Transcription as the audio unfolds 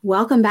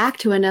Welcome back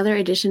to another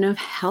edition of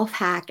Health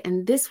Hack.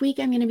 And this week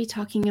I'm going to be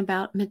talking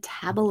about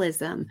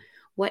metabolism.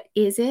 What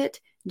is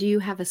it? Do you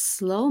have a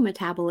slow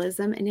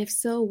metabolism? And if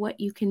so, what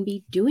you can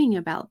be doing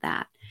about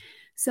that.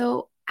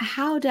 So,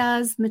 how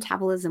does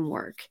metabolism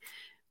work?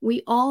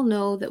 We all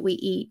know that we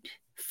eat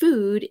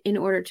food in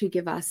order to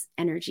give us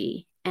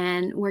energy,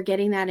 and we're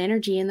getting that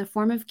energy in the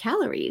form of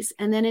calories.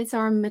 And then it's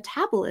our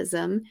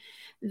metabolism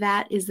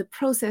that is the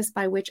process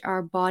by which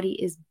our body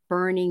is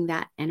burning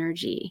that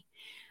energy.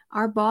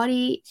 Our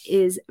body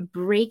is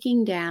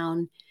breaking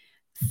down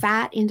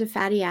fat into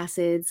fatty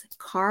acids,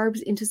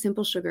 carbs into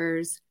simple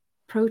sugars,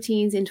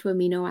 proteins into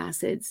amino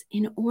acids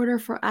in order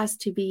for us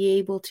to be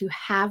able to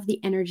have the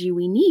energy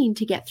we need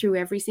to get through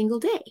every single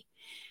day.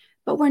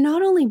 But we're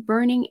not only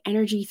burning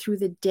energy through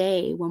the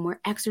day when we're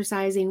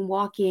exercising,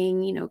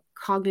 walking,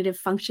 cognitive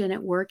function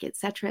at work, et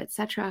cetera, et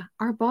cetera.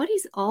 Our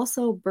body's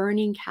also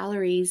burning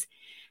calories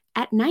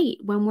at night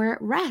when we're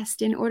at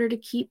rest in order to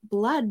keep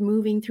blood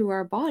moving through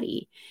our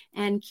body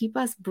and keep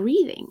us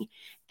breathing.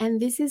 And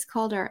this is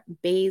called our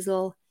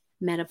basal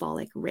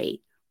metabolic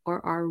rate,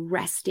 or our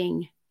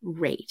resting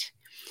rate.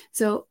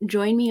 So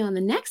join me on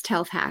the next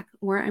health hack,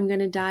 where I'm going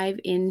to dive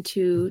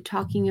into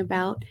talking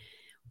about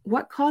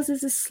what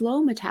causes a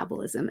slow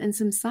metabolism and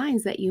some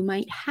signs that you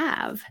might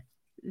have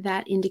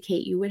that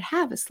indicate you would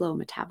have a slow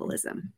metabolism.